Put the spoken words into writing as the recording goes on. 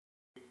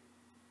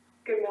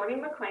Good morning,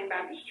 McLean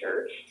Baptist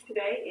Church.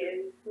 Today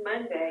is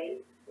Monday,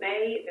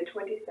 May the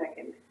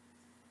 22nd.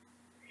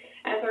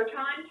 As our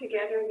time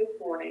together this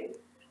morning,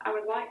 I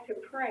would like to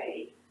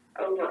pray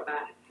over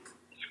us.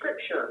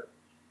 Scripture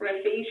from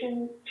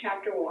Ephesians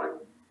chapter 1.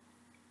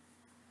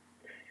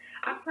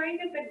 I pray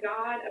that the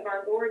God of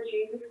our Lord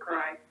Jesus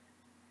Christ,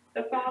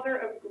 the Father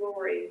of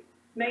glory,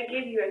 may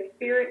give you a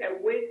spirit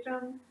of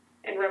wisdom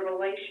and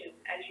revelation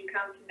as you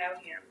come to know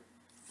him,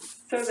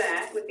 so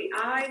that with the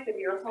eyes of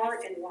your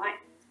heart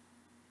enlightened,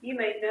 you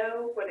may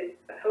know what is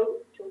the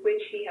hope to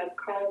which he has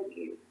called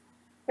you,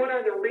 what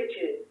are the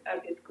riches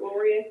of his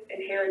glorious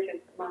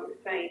inheritance among the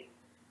saints,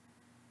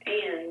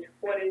 and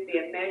what is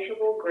the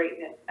immeasurable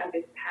greatness of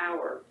his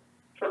power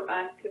for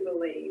us to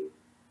believe,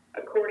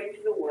 according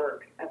to the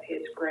work of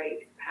his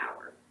great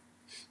power.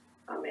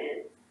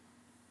 Amen.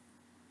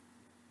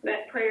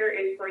 That prayer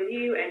is for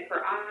you and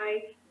for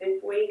I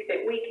this week,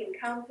 that we can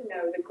come to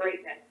know the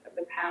greatness of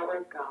the power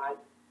of God,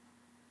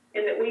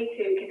 and that we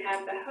too can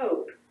have the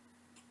hope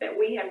that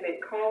we have been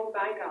called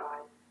by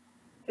God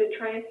to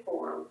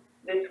transform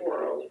this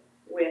world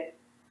with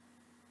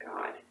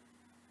God.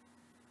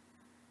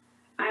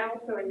 I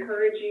also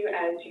encourage you,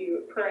 as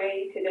you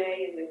pray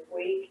today and this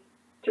week,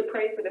 to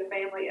pray for the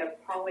family of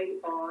Polly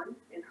Vaughn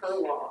and her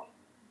loss,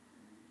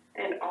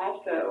 and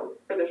also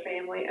for the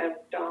family of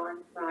Don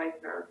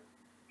Meisner,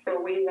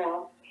 for we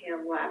lost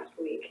him last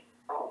week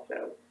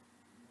also.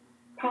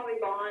 Polly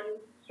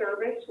Vaughn's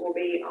service will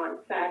be on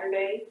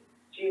Saturday,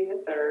 June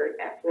the 3rd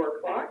at 4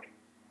 o'clock,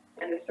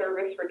 and the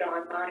service for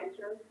Don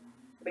Meisner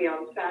will be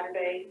on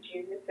Saturday,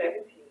 June the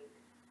 17th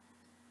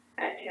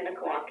at 10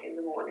 o'clock in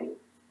the morning.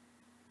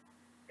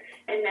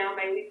 And now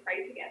may we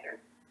pray together.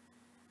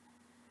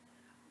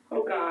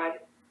 Oh God,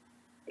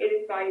 it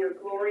is by your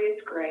glorious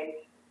grace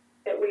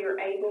that we are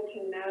able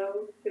to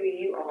know who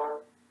you are.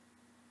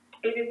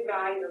 It is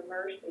by your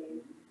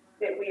mercy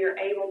that we are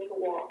able to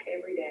walk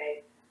every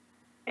day.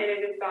 And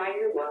it is by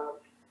your love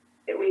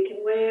that we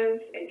can live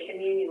in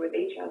communion with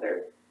each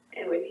other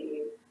and with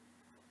you.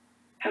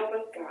 Help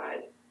us,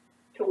 God,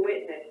 to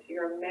witness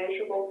your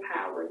immeasurable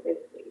power this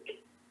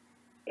week.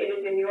 It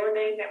is in your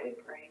name that we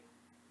pray.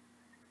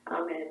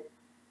 Amen.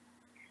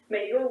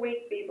 May your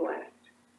week be blessed.